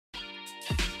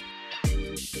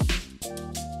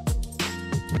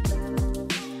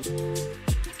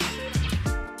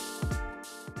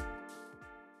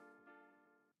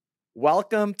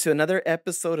Welcome to another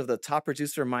episode of the Top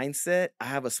Producer Mindset. I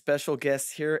have a special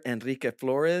guest here, Enrique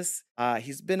Flores.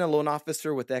 He's been a loan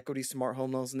officer with Equity Smart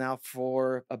Home Loans now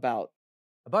for About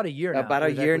a year now about a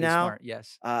with year Equity now. Smart,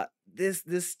 yes.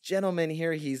 This gentleman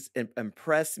here, he's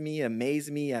impressed me,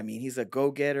 amazed me. I mean, he's a go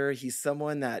getter. He's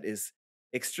someone that is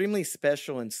extremely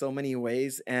special in so many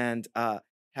ways, and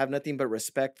have nothing but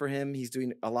respect for him. He's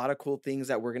doing a lot of cool things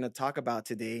that we're going to talk about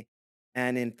today.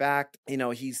 And in fact,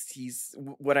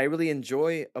 what I really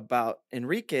enjoy about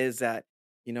Enrique is that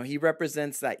he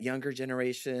represents that younger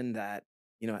generation that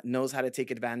knows how to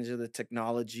take advantage of the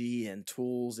technology and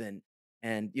tools and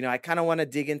I kind of want to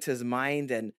dig into his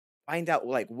mind and find out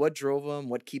like what drove him,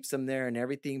 what keeps him there, and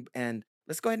everything. And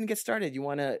let's go ahead and get started. You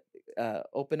want to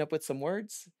open up with some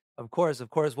words? Of course, of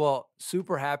course. Well,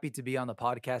 super happy to be on the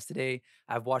podcast today.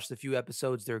 I've watched a few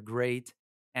episodes, they're great.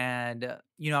 And,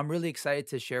 I'm really excited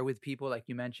to share with people, like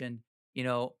you mentioned, you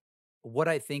know, what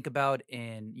I think about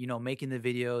in, making the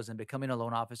videos and becoming a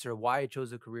loan officer, why I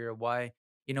chose a career, why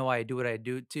I do what I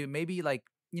do to maybe like,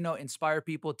 inspire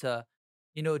people to,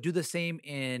 do the same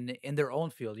in their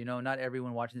own field. Not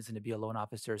everyone watching this is going to be a loan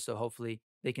officer. So hopefully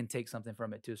they can take something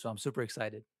from it too. So I'm super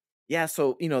excited. Yeah,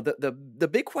 so the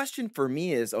big question for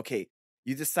me is, okay,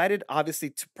 you decided obviously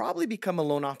to probably become a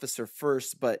loan officer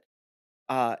first, but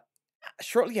uh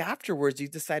shortly afterwards you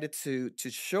decided to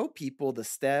show people the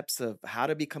steps of how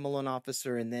to become a loan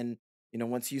officer. And then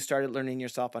once you started learning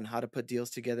yourself on how to put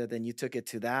deals together, then you took it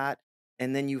to that.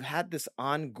 And then you had this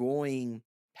ongoing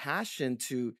passion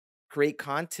to create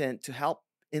content to help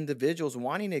individuals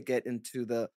wanting to get into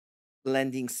the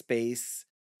lending space,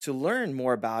 to learn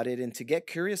more about it and to get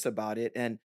curious about it.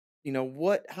 And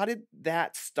how did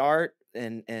that start,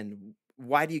 and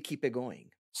why do you keep it going?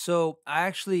 So I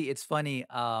actually, it's funny.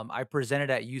 I presented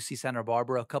at UC Santa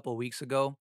Barbara a couple weeks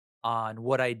ago on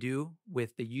what I do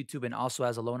with the YouTube and also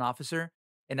as a loan officer.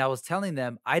 And I was telling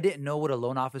them I didn't know what a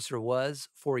loan officer was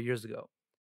 4 years ago.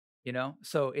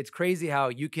 So it's crazy how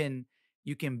you can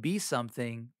be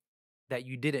something that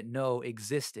you didn't know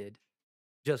existed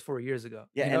just 4 years ago.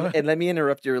 Yeah, and let me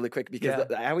interrupt you really quick because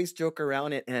Yeah, I always joke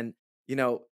around it. And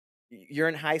you're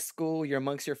in high school, you're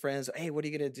amongst your friends. Hey, what are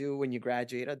you gonna do when you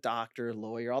graduate? A doctor,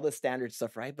 lawyer, all the standard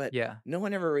stuff, right? But yeah. no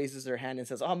one ever raises their hand and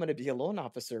says, "Oh, I'm gonna be a loan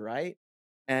officer," right?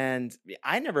 And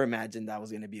I never imagined I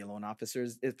was gonna be a loan officer.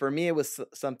 For me, it was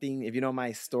something. If you know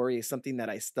my story, it's something that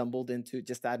I stumbled into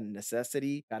just out of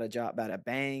necessity. Got a job at a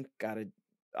bank, got an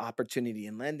opportunity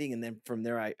in lending, and then from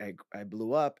there, I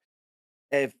blew up.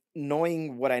 If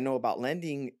knowing what I know about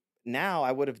lending now,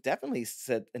 I would have definitely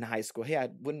said in high school, "Hey, I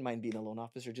wouldn't mind being a loan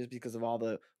officer just because of all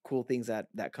the cool things that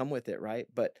come with it," right?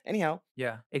 But anyhow,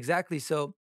 Yeah, exactly.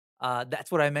 So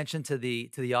that's what I mentioned to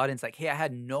the audience. Like, hey, I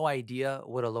had no idea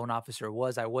what a loan officer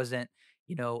was. I wasn't,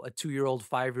 a 2-year-old,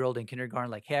 5-year-old in kindergarten.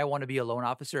 Like, hey, I want to be a loan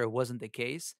officer. It wasn't the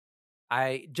case.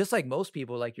 I just like most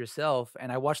people, like yourself,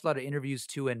 and I watched a lot of interviews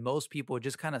too. And most people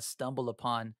just kind of stumble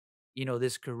upon,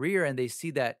 this career, and they see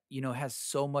that has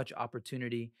so much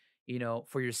opportunity,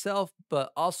 for yourself,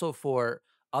 but also for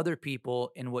other people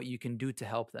and what you can do to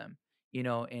help them,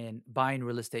 in buying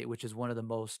real estate, which is one of the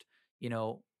most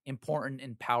important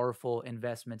and powerful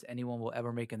investments anyone will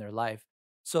ever make in their life.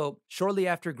 So shortly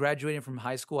after graduating from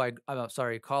high school,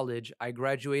 college, I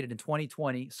graduated in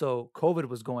 2020. So COVID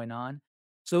was going on.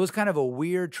 So it was kind of a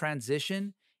weird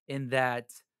transition in that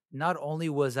not only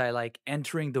was I like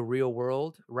entering the real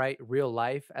world, right? Real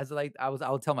life, as like I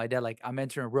would tell my dad, like, I'm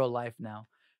entering real life now,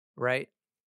 right?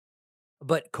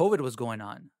 But COVID was going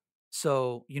on.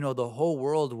 So, the whole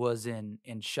world was in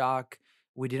shock.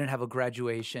 We didn't have a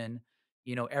graduation.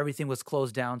 Everything was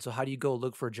closed down. So how do you go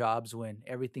look for jobs when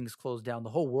everything's closed down? The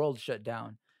whole world shut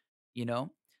down, you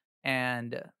know?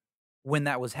 And when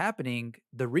that was happening,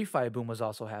 the refi boom was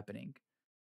also happening.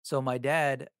 So my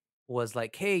dad was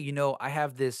like, "Hey, I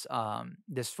have this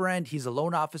friend, he's a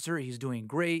loan officer, he's doing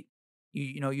great.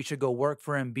 You should go work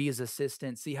for him, be his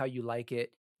assistant, see how you like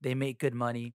it. They make good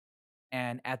money."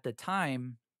 And at the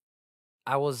time,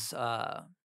 I was I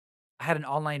had an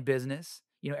online business.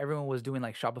 Everyone was doing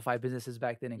like Shopify businesses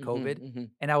back then in mhm, COVID, mhm.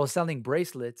 and I was selling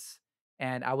bracelets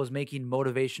and I was making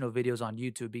motivational videos on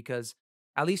YouTube because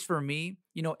at least for me,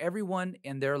 everyone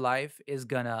in their life is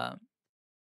gonna,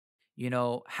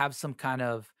 have some kind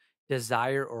of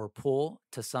desire or pull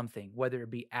to something, whether it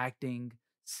be acting,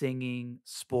 singing,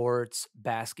 sports,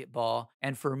 basketball.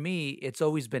 And for me, it's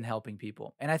always been helping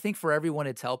people. And I think for everyone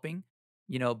it's helping,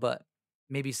 but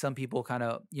maybe some people kind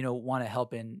of, want to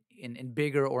help in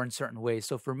bigger or in certain ways.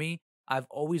 So for me, I've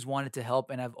always wanted to help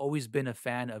and I've always been a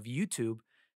fan of YouTube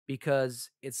because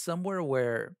it's somewhere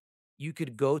where you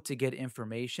could go to get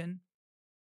information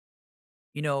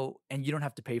and you don't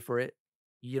have to pay for it.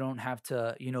 You don't have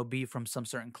to, be from some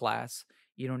certain class.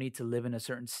 You don't need to live in a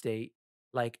certain state.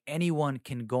 Like anyone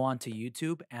can go onto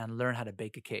YouTube and learn how to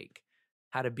bake a cake,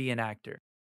 how to be an actor,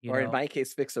 you Or in know? my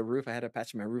case, fix a roof. I had to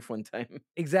patch my roof one time.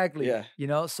 Exactly. Yeah.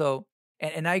 So,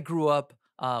 and I grew up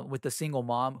with a single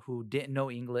mom who didn't know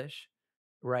English,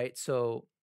 right? So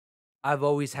I've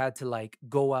always had to like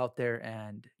go out there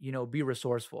and, be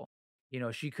resourceful.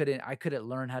 I couldn't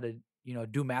learn how to,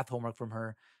 do math homework from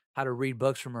her, how to read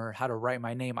books from her, how to write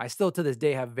my name. I still to this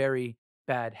day have very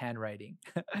bad handwriting.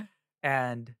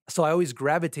 And so I always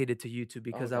gravitated to YouTube Oh,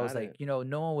 because I was got like, it.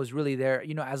 no one was really there.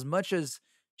 As much as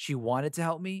she wanted to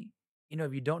help me,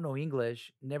 if you don't know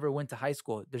English, never went to high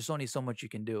school, there's only so much you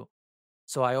can do.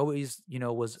 So I always,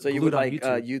 was So you glued would on like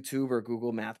YouTube. YouTube or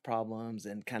Google math problems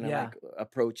and kind of Yeah. like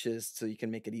approaches so you can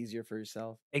make it easier for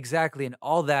yourself. Exactly, and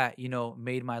all that,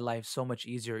 made my life so much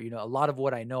easier. A lot of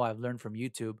what I know I've learned from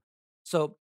YouTube.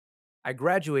 So, I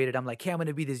graduated, I'm like, "Hey, I'm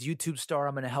gonna be this YouTube star,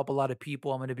 I'm gonna help a lot of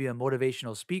people, I'm gonna be a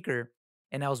motivational speaker,"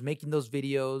 and I was making those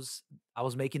videos, I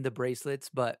was making the bracelets,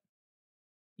 but,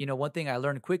 one thing I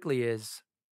learned quickly is,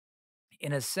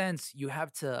 in a sense, you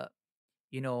have to,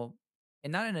 you know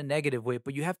and not in a negative way,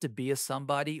 but you have to be a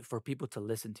somebody for people to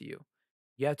listen to you.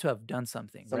 You have to have done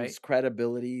something, Some right?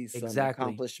 credibility, some Exactly.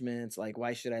 accomplishments. Like,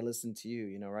 why should I listen to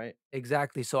you? Right?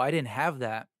 Exactly, so I didn't have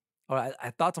that, or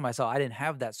I thought to myself, "I didn't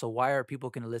have that, so why are people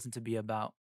gonna listen to me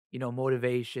about,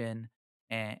 motivation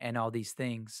and all these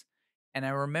things?" And I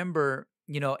remember,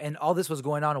 and all this was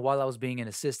going on while I was being an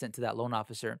assistant to that loan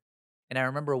officer, and I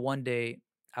remember one day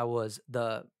I was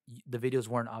the videos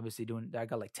weren't obviously doing I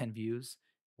got, like, 10 views,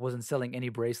 wasn't selling any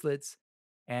bracelets,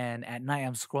 and at night,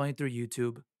 I'm scrolling through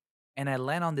YouTube, and I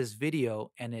land on this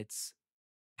video, and it's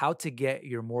how to get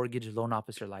your mortgage loan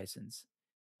officer license.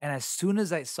 And as soon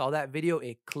as I saw that video,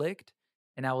 it clicked,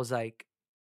 and I was like,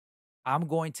 "I'm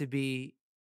going to be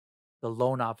the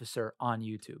loan officer on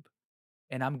YouTube,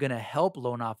 and I'm gonna help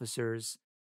loan officers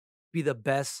be the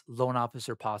best loan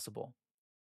officer possible."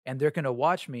 And they're gonna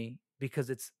watch me because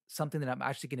it's something that I'm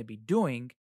actually gonna be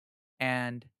doing,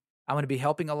 and I'm gonna be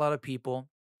helping a lot of people,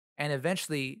 and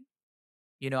eventually,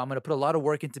 I'm gonna put a lot of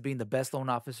work into being the best loan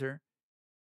officer,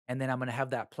 and then I'm gonna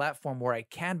have that platform where I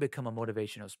can become a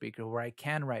motivational speaker, where I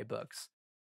can write books.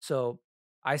 So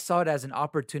I saw it as an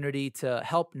opportunity to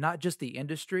help not just the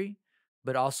industry,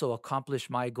 but also accomplish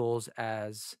my goals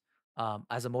as a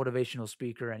motivational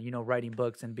speaker and writing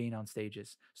books and being on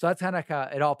stages. So that's kind of how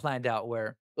it all planned out.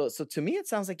 Where So to me, it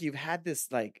sounds like you've had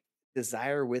this like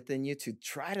desire within you to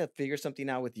try to figure something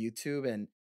out with YouTube, and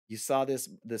you saw this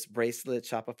bracelet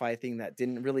Shopify thing that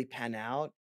didn't really pan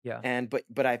out. yeah, And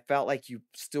but I felt like you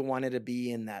still wanted to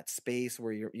be in that space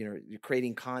where you're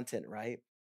creating content, right?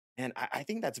 And I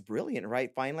think that's brilliant,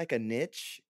 right? Find like a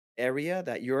niche area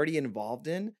that you're already involved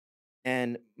in.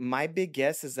 And my big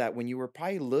guess is that when you were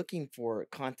probably looking for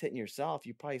content yourself,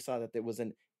 you probably saw that there was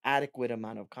an adequate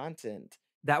amount of content.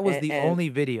 that was And the and only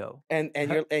video. and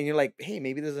you're like, hey,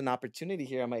 maybe there's an opportunity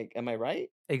here. Am I right?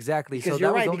 Exactly. So Because you're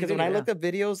that was right. the only Because when video. I Yeah. look up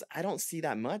videos, I don't see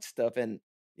that much stuff. And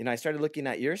I started looking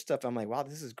at your stuff. I'm like, wow,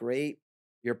 this is great.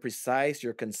 You're precise,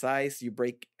 you're concise, you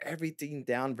break everything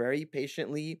down very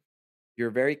patiently. You're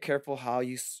very careful how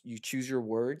you choose your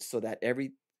words so that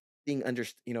everything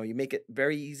you make it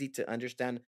very easy to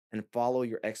understand and follow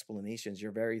your explanations.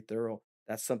 You're very thorough.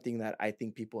 That's something that I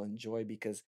think people enjoy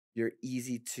because you're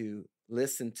easy to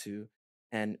listen to,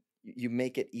 and you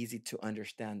make it easy to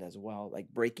understand as well, like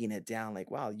breaking it down, like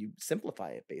wow, you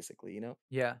simplify it basically.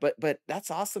 Yeah. But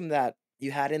that's awesome that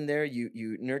you had in there, you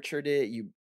nurtured it,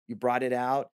 you brought it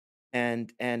out.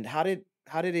 And how did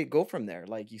it go from there?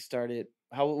 Like, you started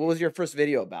what was your first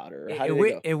video about, or It, how it did it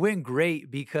went go? it went great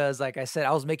because like I said,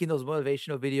 I was making those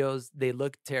motivational videos. They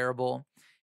looked terrible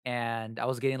and I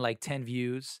was getting like 10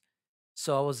 views.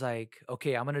 So I was like,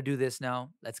 okay, I'm gonna do this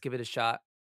now. Let's give it a shot.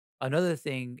 Another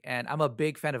thing, and I'm a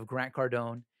big fan of Grant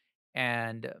Cardone,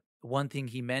 and one thing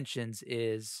he mentions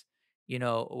is,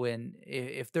 when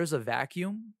if there's a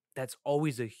vacuum, that's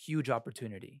always a huge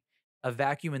opportunity. A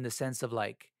vacuum in the sense of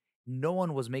like no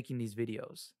one was making these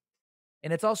videos.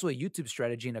 And it's also a YouTube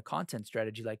strategy and a content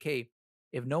strategy. Like, hey,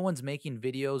 if no one's making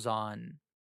videos on,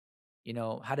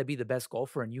 how to be the best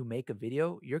golfer and you make a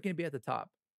video, you're gonna be at the top.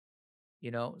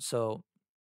 So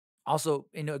also,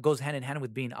 it goes hand in hand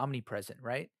with being omnipresent,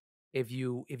 right? If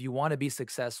you want to be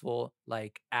successful,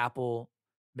 like Apple,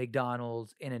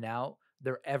 McDonald's, In and Out,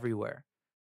 they're everywhere.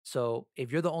 So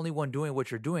if you're the only one doing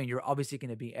what you're doing, you're obviously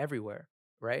going to be everywhere,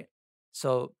 right?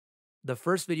 So the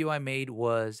first video I made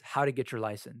was how to get your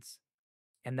license,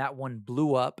 and that one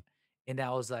blew up. And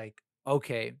I was like,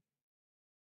 okay,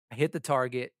 I hit the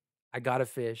target. I got a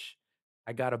fish.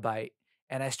 I got a bite,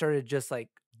 and I started just like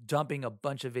dumping a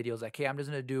bunch of videos. Like, hey, I'm just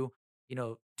gonna do,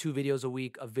 2 videos a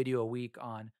week, a video a week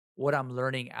on what I'm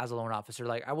learning as a loan officer.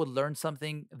 Like, I would learn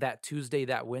something that Tuesday,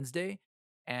 that Wednesday,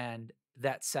 and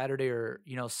that Saturday or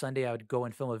Sunday, I would go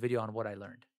and film a video on what I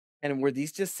learned. And were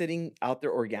these just sitting out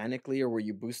there organically, or were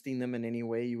you boosting them in any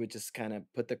way? You would just kind of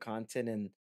put the content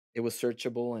and it was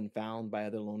searchable and found by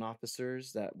other loan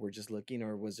officers that were just looking,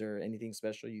 or was there anything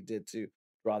special you did to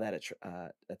draw that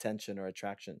attention or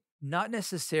attraction? Not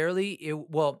necessarily. It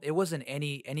wasn't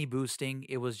any boosting.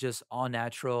 It was just all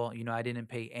natural. I didn't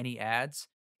pay any ads.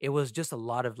 It was just a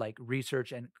lot of like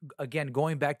research and again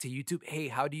going back to YouTube, hey,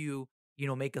 how do you,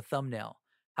 make a thumbnail?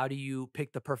 How do you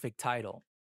pick the perfect title?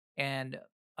 And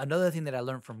another thing that I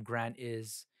learned from Grant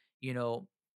is, you know,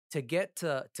 to get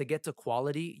to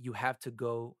quality, you have to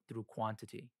go through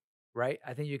quantity, right?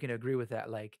 I think you can agree with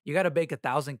that. Like you got to bake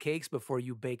 1,000 cakes before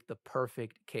you bake the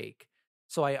perfect cake.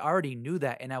 So I already knew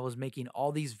that, and I was making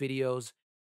all these videos,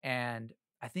 and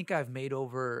I think I've made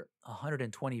over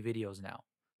 120 videos now,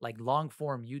 like long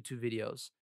form YouTube videos.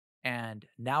 And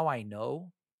now I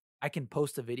know I can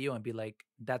post a video and be like,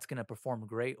 that's going to perform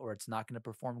great or it's not going to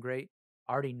perform great.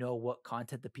 I already know what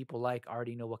content the people like. I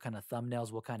already know what kind of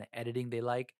thumbnails, what kind of editing they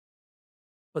like.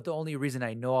 But the only reason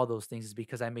I know all those things is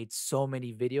because I made so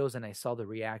many videos and I saw the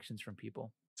reactions from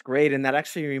people. It's great, and that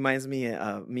actually reminds me,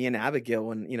 me and Abigail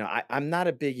when, I'm not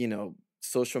a big,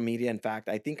 social media. In fact,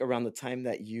 I think around the time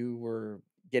that you were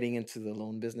getting into the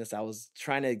loan business, I was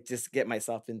trying to just get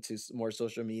myself into more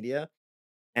social media.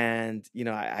 And,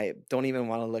 I don't even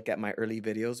wanna look at my early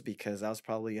videos because I was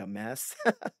probably a mess.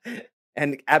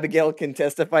 And Abigail can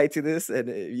testify to this, and,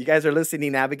 you guys are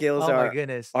listening, Abigail's Oh my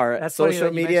goodness. our That's funny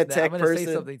social that you media mentioned that. I'm tech going to say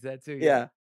person. something to that too. Yeah.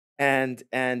 Yeah.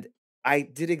 And I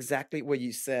did exactly what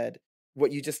you said,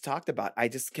 what you just talked about. I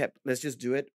just kept, "Let's just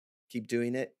do it, keep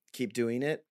doing it."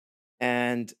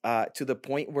 And, to the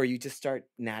point where you just start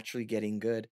naturally getting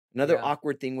good. Another Yeah.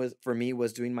 awkward thing was for me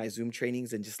was doing my Zoom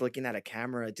trainings and just looking at a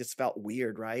camera, it just felt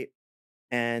weird, right?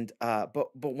 And,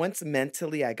 but once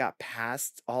mentally I got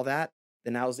past all that,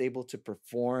 then I was able to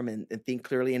perform and think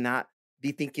clearly and not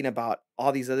be thinking about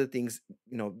all these other things,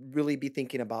 really be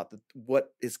thinking about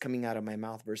what is coming out of my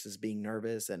mouth versus being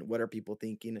nervous and what are people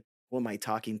thinking? Who am I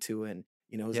talking to? And,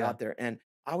 who's Yeah. out there? And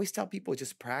I always tell people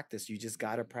just practice. You just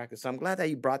got to practice. So I'm glad that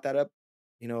you brought that up.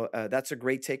 That's a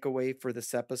great takeaway for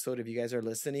this episode. If you guys are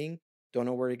listening, don't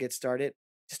know where to get started,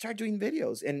 just start doing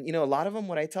videos. And, a lot of them,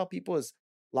 what I tell people is,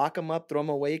 lock them up, throw them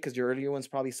away because your earlier ones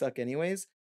probably suck anyways.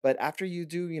 But after you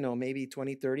do, maybe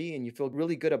 20, 30, and you feel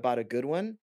really good about a good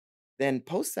one, then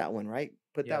post that one, right?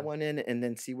 Put that Yeah. one in and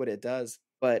then see what it does.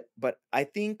 But I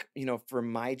think, for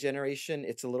my generation,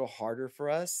 it's a little harder for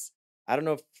us. I don't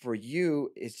know if for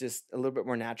you, it's just a little bit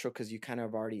more natural because you kind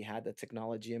of already had the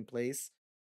technology in place.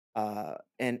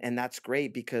 And that's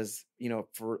great because,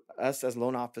 for us as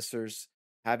loan officers,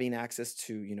 having access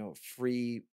to,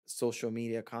 free social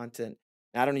media content.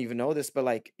 I don't even know this, but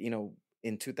like,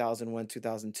 in 2001,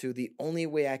 2002, the only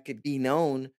way I could be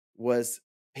known was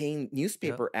paying Yep.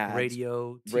 newspaper ads,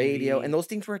 Radio, radio, and TV. those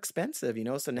things were expensive,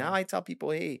 So now Yeah. I tell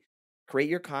people, hey, create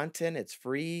your content, it's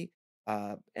free,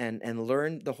 and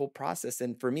learn the whole process.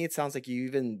 And for me, it sounds like you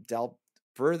even delved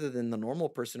further than the normal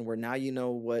person, where now you know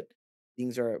what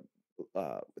things are,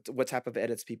 what type of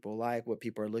edits people like, what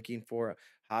people are looking for,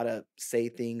 how to say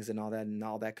things and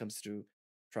all that comes through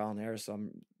trial and error.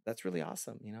 So that's really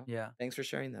awesome. Yeah. Thanks for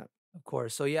sharing that. Of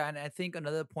course. So yeah, and I think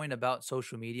another point about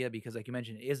social media, because like you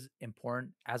mentioned, is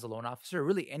important as a loan officer,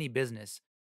 really any business,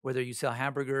 whether you sell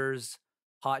hamburgers,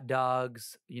 hot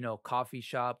dogs, coffee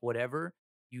shop, whatever,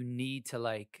 you need to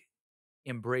like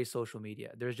embrace social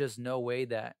media. There's just no way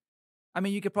that I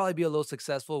mean, you could probably be a little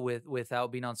successful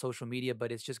without being on social media,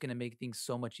 but it's just going to make things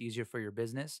so much easier for your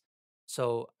business.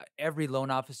 So every loan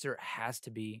officer has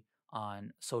to be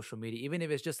on social media, even if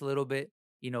it's just a little bit,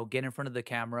 get in front of the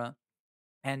camera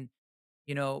and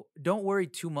don't worry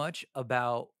too much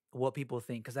about what people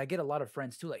think. Cause I get a lot of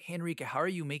friends too, like, hey, Enrique, how are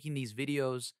you making these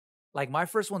videos? Like, my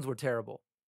first ones were terrible.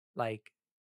 Like,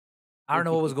 I don't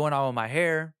know what was going on with my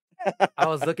hair. I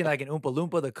was looking like an Oompa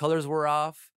Loompa. The colors were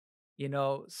off,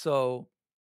 so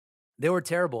they were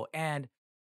terrible. And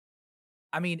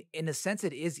I mean, in a sense,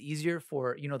 it is easier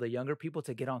for, the younger people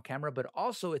to get on camera, but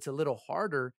also it's a little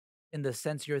harder in the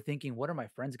sense you're thinking, what are my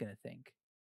friends going to think?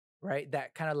 Right.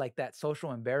 That kind of like that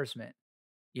social embarrassment.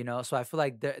 So I feel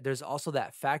like there's also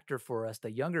that factor for us,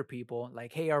 the younger people,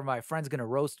 like, hey, are my friends gonna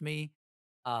roast me?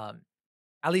 Um,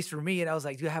 at least for me, and I was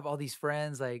like, do I have all these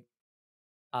friends? Like,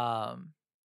 um,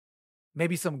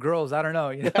 maybe some girls, I don't know,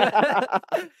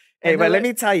 Hey, and they're but let like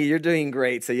me tell you, you're doing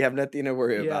great, so you have nothing to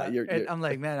worry about. yeah, and You're I'm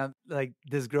like, "Man," I'm like,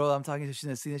 this girl I'm talking to, she's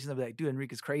gonna see this, she's gonna be like, "Dude,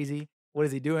 Enrique's crazy. What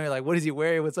is he doing? Like, what is he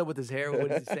wearing? What's up with his hair?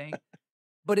 What is he saying?"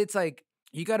 But it's like,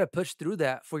 you gotta push through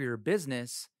that for your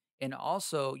business, and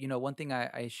also, one thing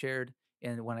I shared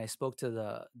and when I spoke to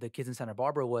the kids in Santa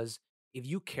Barbara was, if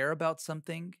you care about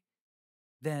something,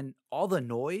 then all the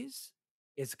noise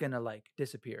is gonna, like,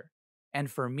 disappear. And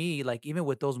for me, like, even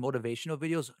with those motivational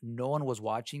videos, no one was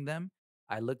watching them.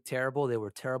 I looked terrible, they were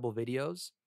terrible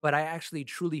videos, but I actually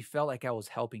truly felt like I was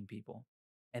helping people.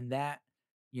 And that,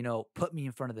 put me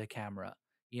in front of the camera,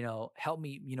 helped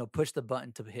me, push the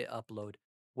button to hit upload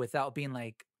without being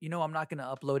like, I'm not gonna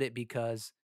upload it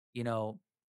because, you know,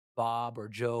 Bob or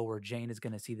Joe or Jane is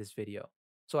gonna see this video.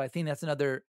 So I think that's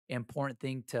another important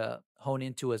thing to hone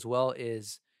into as well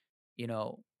is, you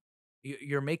know,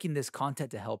 you're making this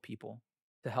content to help people,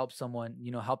 to help someone,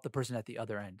 help the person at the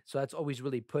other end. So that's always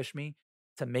really pushed me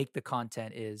to make the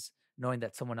content is knowing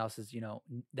that someone else is,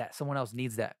 that someone else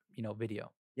needs that,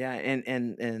 video. Yeah,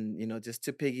 and just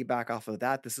to piggyback off of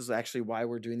that, this is actually why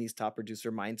we're doing these top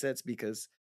producer mindsets because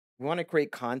we want to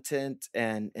create content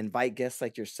and invite guests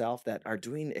like yourself that are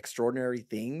doing extraordinary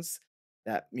things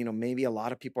that maybe a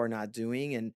lot of people are not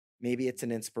doing, and maybe it's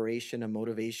an inspiration, a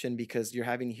motivation because you're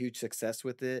having huge success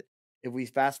with it. If we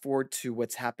fast forward to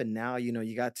what's happened now,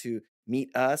 you got to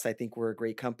meet us. I think we're a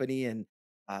great company, and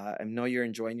I know you're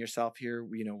enjoying yourself here.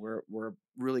 We're a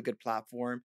really good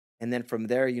platform, and then from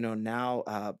there,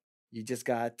 now you just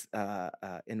got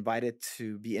invited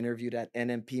to be interviewed at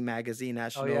NMP Magazine, Oh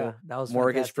National yeah, that was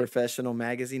Mortgage fantastic. Professional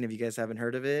Magazine. If you guys haven't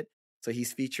heard of it, so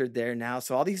he's featured there now.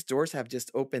 So all these doors have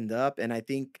just opened up, and I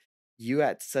think you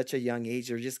at such a young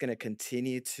age are just going to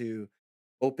continue to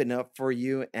open up for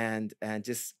you and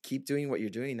just keep doing what you're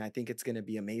doing. I think it's going to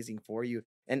be amazing for you.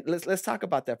 And let's talk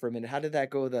about that for a minute. How did that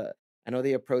go? I know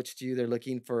they approached you. They're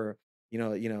looking for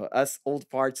us old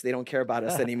farts. They don't care about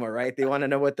us anymore, right? They want to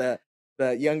know what the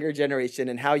younger generation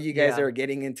and how you guys Yeah. are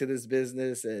getting into this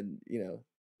business and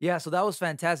Yeah, so that was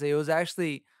fantastic. It was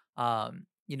actually,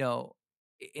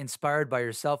 inspired by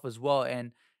yourself as well.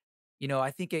 And I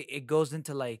think it goes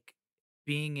into like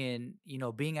being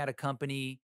at a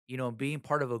company, being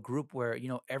part of a group where,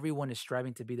 everyone is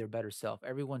striving to be their better self.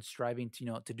 Everyone's striving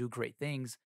to, to do great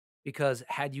things because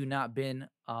had you not been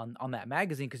on that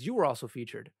magazine, because you were also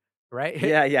featured, right?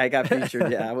 yeah, yeah, I got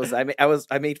featured. Yeah,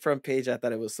 I made front page. I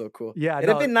thought it was so cool. Yeah, It'd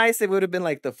have no, been nice if it would have been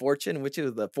like the Fortune, which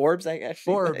is the Forbes. I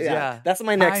actually, Forbes, yeah, yeah. that's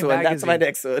my next Time one. That's my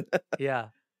magazine. next one. Yeah.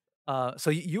 So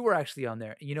you were actually on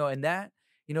there, and that,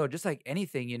 just like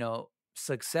anything,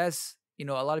 success, a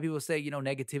lot of people say,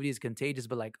 negativity is contagious,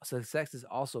 but like success is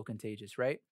also contagious,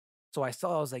 right? So I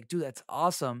was like, dude, that's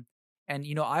awesome. And,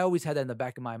 I always had that in the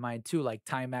back of my mind too, like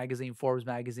Time Magazine, Forbes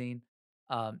Magazine.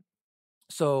 Um,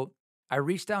 so I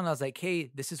reached out and I was like,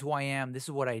 "Hey, this is who I am. This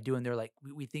is what I do." And they're like,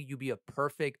 "We think you'd be a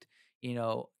perfect,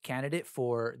 candidate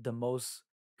for the most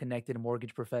connected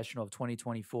mortgage professional of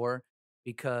 2024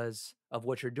 because of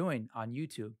what you're doing on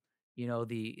YouTube."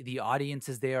 The audience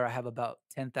is there. I have about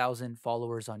 10,000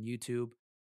 followers on YouTube,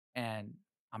 and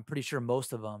I'm pretty sure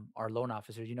most of them are loan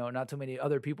officers. Not too many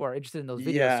other people are interested in those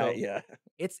videos. Yeah, So yeah.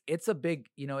 it's a big,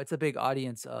 it's a big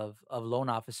audience of loan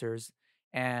officers,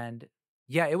 and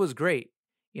yeah, it was great.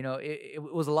 It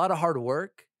was a lot of hard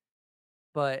work,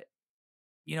 but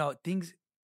things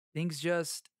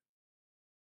just,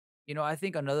 I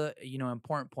think another,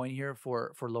 important point here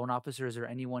for loan officers or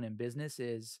anyone in business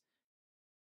is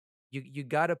you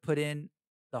got to put in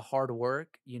the hard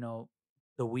work,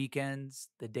 the weekends,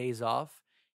 the days off,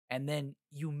 and then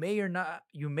you may or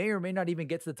may not even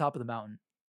get to the top of the mountain.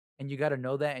 And you gotta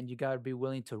know that, and you gotta be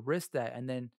willing to risk that, and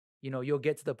then, you'll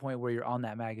get to the point where you're on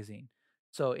that magazine.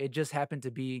 So, it just happened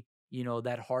to be,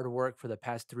 that hard work for the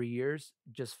past 3 years,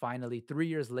 just finally 3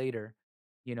 years later,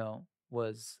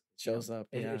 was, Shows up.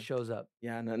 it Yeah. shows up.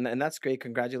 Yeah, and that's great.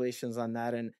 Congratulations on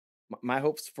that. And my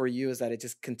hopes for you is that it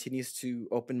just continues to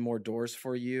open more doors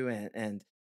for you, and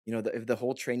if the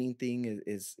whole training thing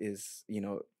is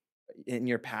in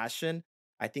your passion,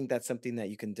 I think that's something that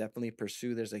you can definitely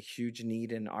pursue. There's a huge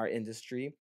need in our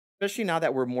industry, especially now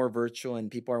that we're more virtual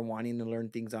and people are wanting to learn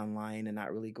things online and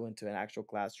not really go into an actual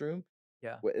classroom.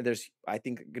 Yeah. There's, I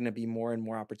think, going to be more and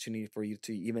more opportunity for you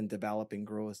to even develop and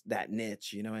grow that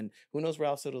niche, and who knows where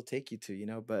else it'll take you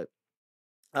to, but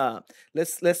uh,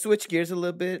 let's switch gears a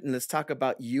little bit and let's talk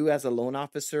about you as a loan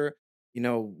officer.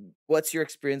 What's your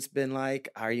experience been like?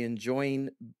 Are you enjoying,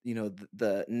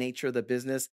 the nature of the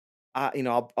business?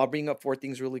 I'll bring up four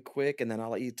things really quick and then I'll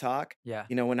let you talk. Yeah.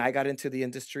 When I got into the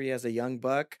industry as a young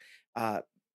buck, uh,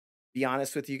 be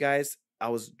honest with you guys, I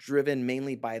was driven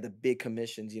mainly by the big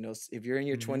commissions. If you're in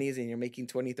your Mhm. 20s and you're making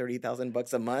 20, 30,000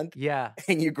 bucks a month, Yeah,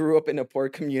 and you grew up in a poor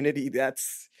community,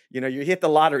 you hit the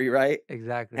lottery, right?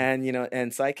 exactly.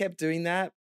 And so I kept doing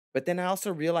that. But then I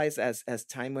also realized as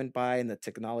time went by and the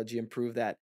technology improved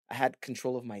that I had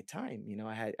control of my time.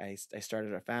 I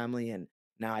started a family, and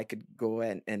now I could go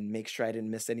and make sure I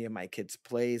didn't miss any of my kids'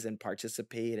 plays and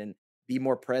participate and be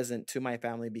more present to my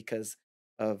family because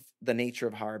of the nature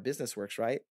of how our business works,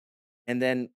 right? And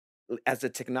then as the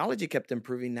technology kept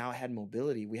improving, now I had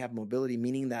mobility. We have mobility,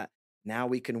 meaning that now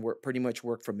we can pretty much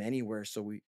work from anywhere.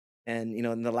 And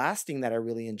the last thing that I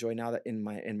really enjoy now that in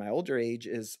my older age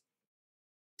is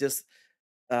just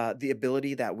the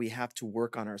ability that we have to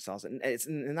work on ourselves, and it's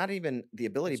not even the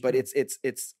ability, That's but true.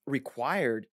 it's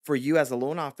required for you as a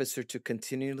loan officer to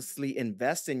continuously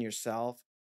invest in yourself,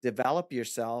 develop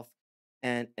yourself,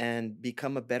 and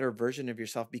become a better version of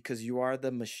yourself because you are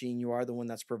the machine, you are the one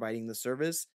that's providing the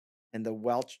service, and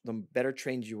the better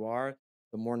trained you are,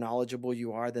 the more knowledgeable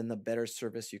you are, then the better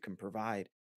service you can provide.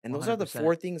 And those are the 100%.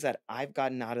 four things that I've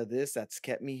gotten out of this that's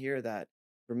kept me here that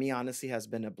for me, honestly, has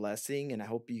been a blessing, and I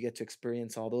hope you get to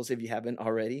experience all those if you haven't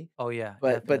already. Oh, yeah,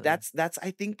 But definitely. that's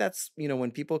I think that's,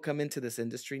 when people come into this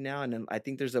industry now, and then I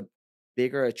think there's a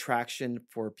bigger attraction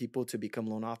for people to become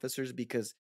loan officers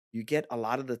because you get a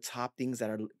lot of the top things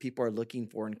that people are looking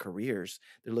for in careers.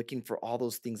 They're looking for all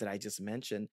those things that I just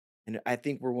mentioned. And I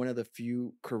think we're one of the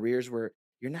few careers where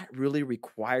you're not really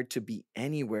required to be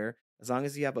anywhere as long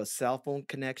as you have a cell phone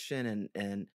connection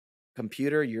and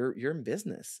computer, you're in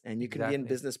business, and you can be in Exactly.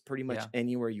 business pretty much Yeah.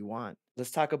 anywhere you want.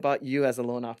 Let's talk about you as a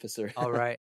loan officer. All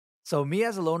right. So me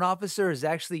as a loan officer is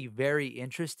actually very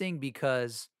interesting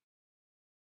because,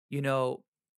 you know,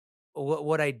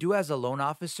 what I do as a loan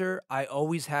officer, I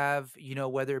always have,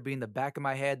 whether it be in the back of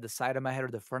my head, the side of my head,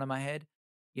 or the front of my head,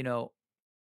 you know,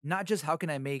 not just how can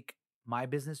I make my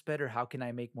business better, how can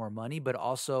I make more money, but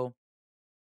also,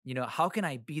 how can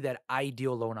I be that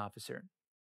ideal loan officer?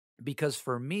 Because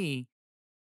for me,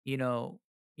 you know,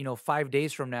 5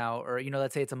 days from now, or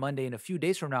let's say it's a Monday, and a few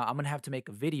days from now, I'm gonna have to make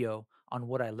a video on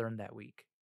what I learned that week.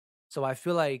 So I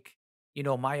feel like,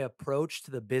 my approach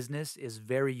to the business is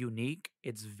very unique.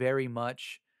 It's very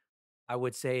much, I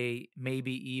would say,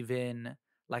 maybe even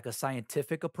like a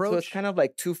scientific So it's approach. kind of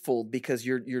like twofold because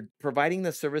you're providing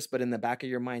the service, but in the back of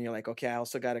your mind, you're like, okay, I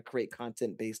also got to create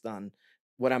content based on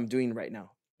what I'm doing right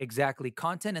now. Exactly.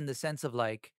 Content in the sense of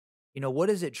like, what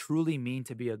does it truly mean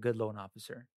to be a good loan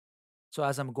officer? So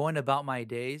as I'm going about my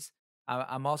days,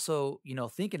 I'm also,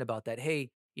 thinking about that.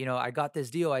 Hey, I got this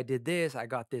deal, I did this, I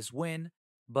got this win,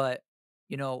 but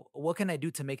what can I do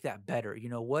to make that better?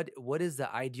 What is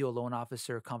the ideal loan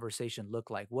officer conversation look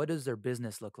like? What does their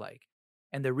business look like?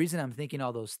 And the reason I'm thinking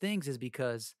all those things is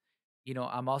because,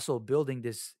 I'm also building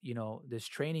this, this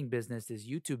training business, this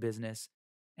YouTube business,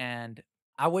 and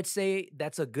I would say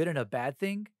that's a good and a bad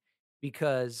thing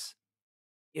because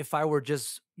if I were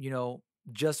just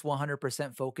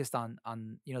 100% focused on,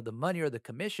 the money or the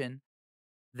commission,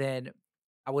 then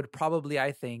I would probably,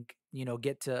 I think,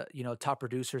 get to, top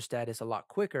producer status a lot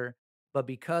quicker. But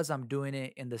because I'm doing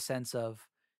it in the sense of,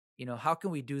 how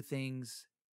can we do things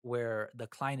where the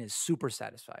client is super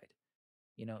satisfied,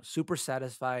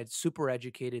 super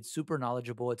educated, super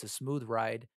knowledgeable. It's a smooth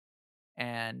ride.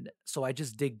 And so I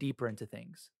just dig deeper into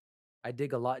things. I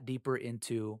dig a lot deeper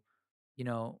into, you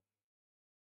know,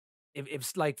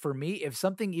 if like for me, if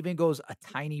something even goes a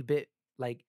tiny bit,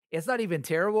 like it's not even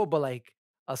terrible, but like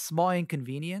a small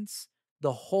inconvenience,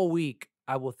 the whole week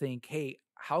I will think, hey,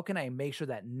 how can I make sure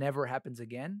that never happens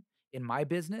again in my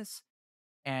business?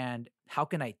 And how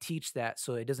can I teach that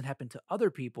so it doesn't happen to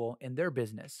other people in their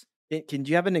business? Can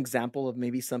you have an example of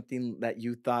maybe something that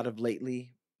you thought of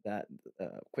lately? That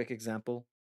quick example.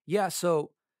 Yeah.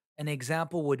 So an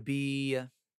example would be,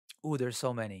 there's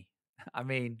so many. I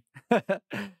mean,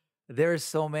 there's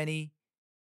so many.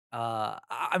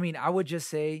 I mean, I would just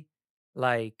say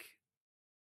like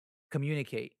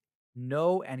communicate,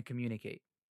 know and communicate.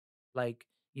 Like,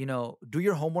 do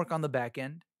your homework on the back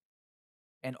end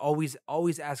and always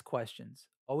ask questions.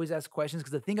 Always ask questions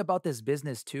because the thing about this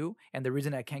business too, and the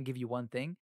reason I can't give you one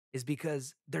thing is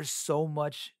because there's so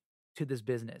much to this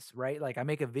business, right? Like I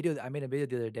made a video the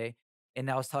other day and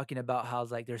I was talking about how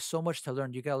it's like there's so much to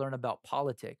learn. You got to learn about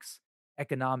politics,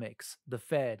 economics, the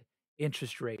Fed,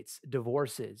 interest rates,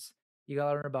 divorces. You got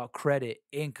to learn about credit,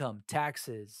 income,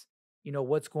 taxes,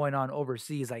 what's going on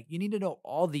overseas. Like you need to know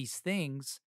all these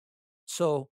things,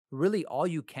 so really all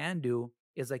you can do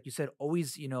is like you said,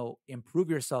 always, improve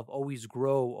yourself, always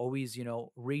grow, always,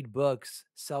 read books,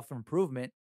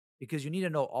 self-improvement, because you need to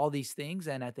know all these things.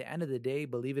 And at the end of the day,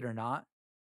 believe it or not,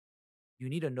 You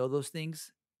need to know those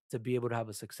things to be able to have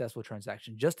a successful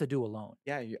transaction, just to do a loan.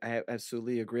 Yeah, I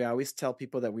absolutely agree. I always tell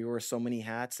people that we wear so many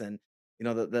hats, and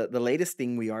the latest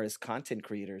thing we are is content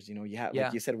creators. You have, like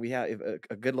Yeah. you said, we have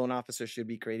a good loan officer should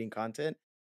be creating content.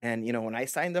 And when I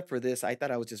signed up for this, I thought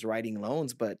I was just writing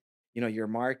loans, but your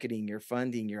marketing, your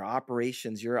funding, your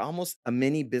operations, you're almost a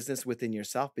mini business within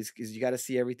yourself because you got to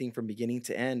see everything from beginning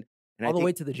to end. And I All the think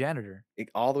way to the janitor.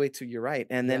 all the way to you're right.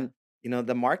 And Yeah. then,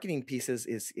 the marketing piece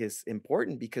is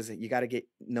important because you gotta get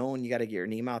known, you gotta get your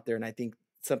name out there, and I think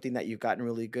something that you've gotten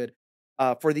really good.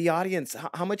 For the audience,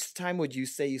 how much time would you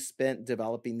say you spent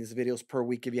developing these videos per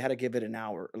week if you had to give it an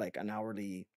hour, like an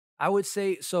hourly? I would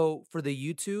say so for the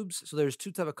YouTubes, so there's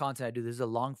 2 type of content I do. There's a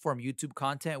long form YouTube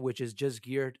content, which is just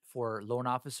geared for loan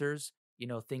officers,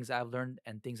 things I've learned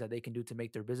and things that they can do to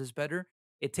make their business better.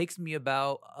 It takes me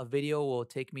about a video will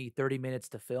take me 30 minutes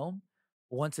to film.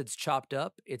 Once it's chopped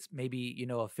up, it's maybe, a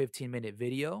 15-minute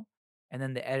video, and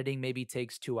then the editing maybe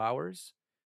takes 2 hours.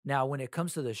 Now, when it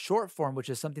comes to the short form, which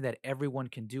is something that everyone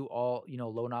can do, all,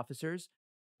 loan officers,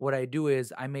 what I do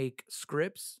is I make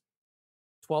scripts,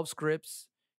 12 scripts,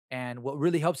 and what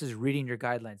really helps is reading your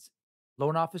guidelines. A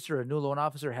new loan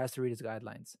officer has to read his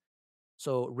guidelines.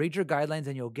 So read your guidelines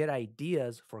and you'll get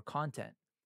ideas for content.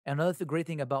 Another great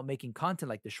thing about making content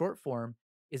like the short form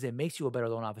is it makes you a better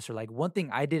loan officer. Like one thing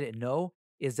I didn't know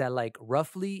is that like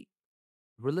roughly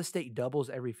real estate doubles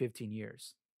every 15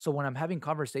 years. So when I'm having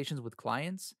conversations with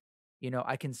clients,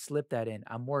 I can slip that in.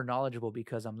 I'm more knowledgeable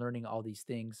because I'm learning all these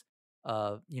things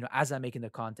as I'm making the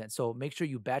content. So make sure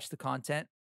you batch the content.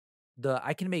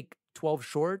 I can make 12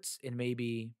 shorts in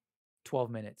maybe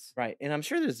 12 minutes. Right, and I'm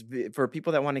sure for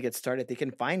people that wanna get started, they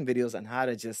can find videos on how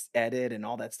to just edit and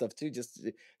all that stuff too, just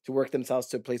to work themselves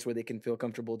to a place where they can feel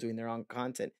comfortable doing their own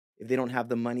content if they don't have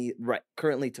the money right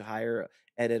currently to hire a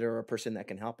editor or a person that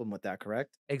can help them with that,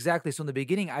 correct? Exactly. So in the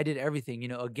beginning, I did everything.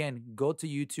 Again, go to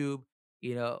YouTube,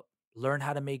 you know, learn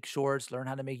how to make shorts, learn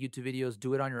how to make YouTube videos,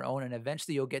 do it on your own. And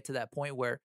eventually you'll get to that point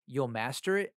where you'll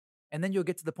master it. And then you'll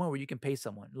get to the point where you can pay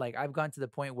someone. Like I've gone to the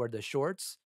point where the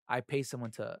shorts, I pay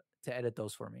someone to edit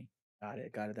those for me. Got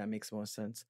it, that makes more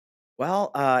sense.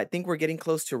 Well, I think we're getting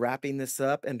close to wrapping this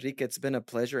up. Enrique, it's been a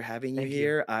pleasure having you Thank you.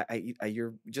 here.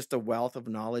 You're just a wealth of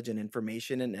knowledge and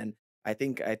information, and I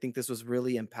think this was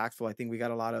really impactful. I think we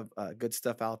got a lot of good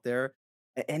stuff out there.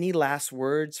 Any last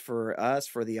words for us,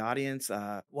 for the audience?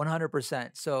 100%.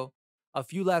 So, a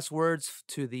few last words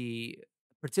to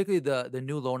particularly the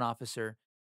new loan officer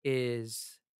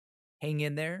is hang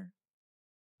in there.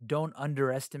 Don't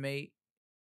underestimate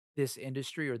this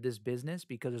industry or this business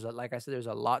because like I said, there's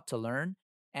a lot to learn.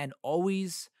 And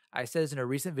always, I said this in a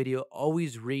recent video,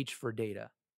 always reach for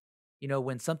data.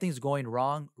 When something's going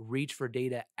wrong, reach for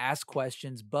data, ask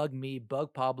questions, bug me,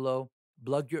 bug Pablo,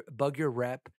 bug your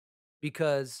rep,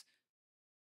 because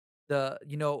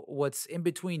what's in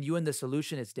between you and the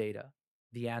solution is data,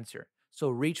 the answer. So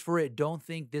reach for it. Don't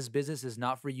think this business is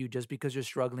not for you just because you're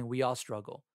struggling. We all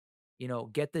struggle.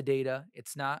 Get the data.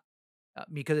 It's not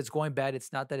because it's going bad.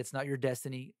 It's not that it's not your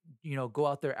destiny. Go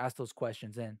out there, ask those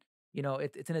questions, and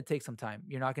it's going to take some time.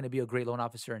 You're not going to be a great loan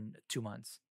officer in 2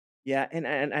 months. Yeah,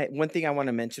 and one thing I want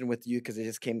to mention with you because it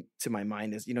just came to my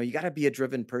mind is you got to be a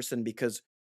driven person because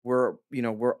we're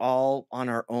all on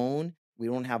our own. We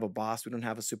don't have a boss, we don't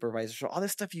have a supervisor. So all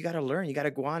this stuff you got to learn. You got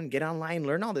to go on, get online,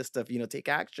 learn all this stuff. Take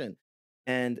action.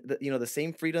 And the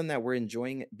same freedom that we're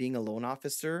enjoying being a loan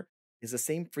officer is the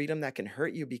same freedom that can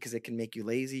hurt you because it can make you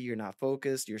lazy. You're not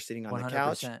focused. You're sitting on the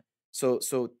couch. 100%.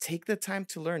 So take the time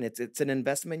to learn. It's an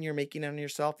investment you're making on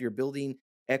yourself. You're building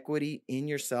equity in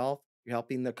yourself. You're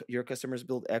helping your customers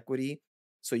build equity.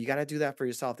 So you got to do that for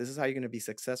yourself. This is how you're going to be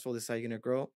successful. This is how you're going to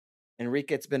grow.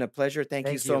 Enrique, it's been a pleasure. Thank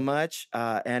you Thank so you. much.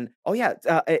 And oh yeah,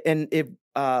 and if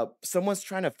someone's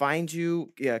trying to find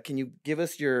you, yeah, can you give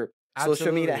us your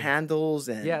social media Absolutely. handles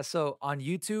Yeah. and So on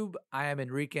YouTube, I am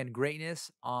Enrique and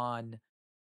Greatness. On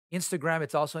Instagram,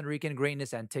 it's also Enrique and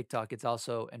Greatness, and TikTok, it's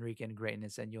also Enrique and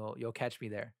Greatness, and you'll catch me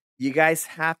there. you guys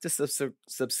have to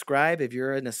subscribe if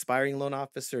you're an aspiring loan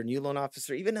officer, new loan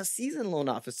officer, even a seasoned loan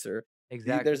officer.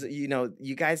 There's Exactly.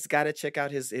 you guys got to check out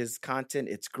his content.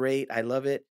 It's great. I love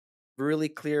it. Really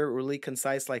clear, really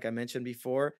concise, like I mentioned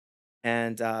before.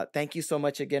 And thank you so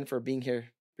much again for being here.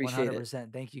 Appreciate it.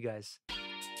 100%. Thank you guys.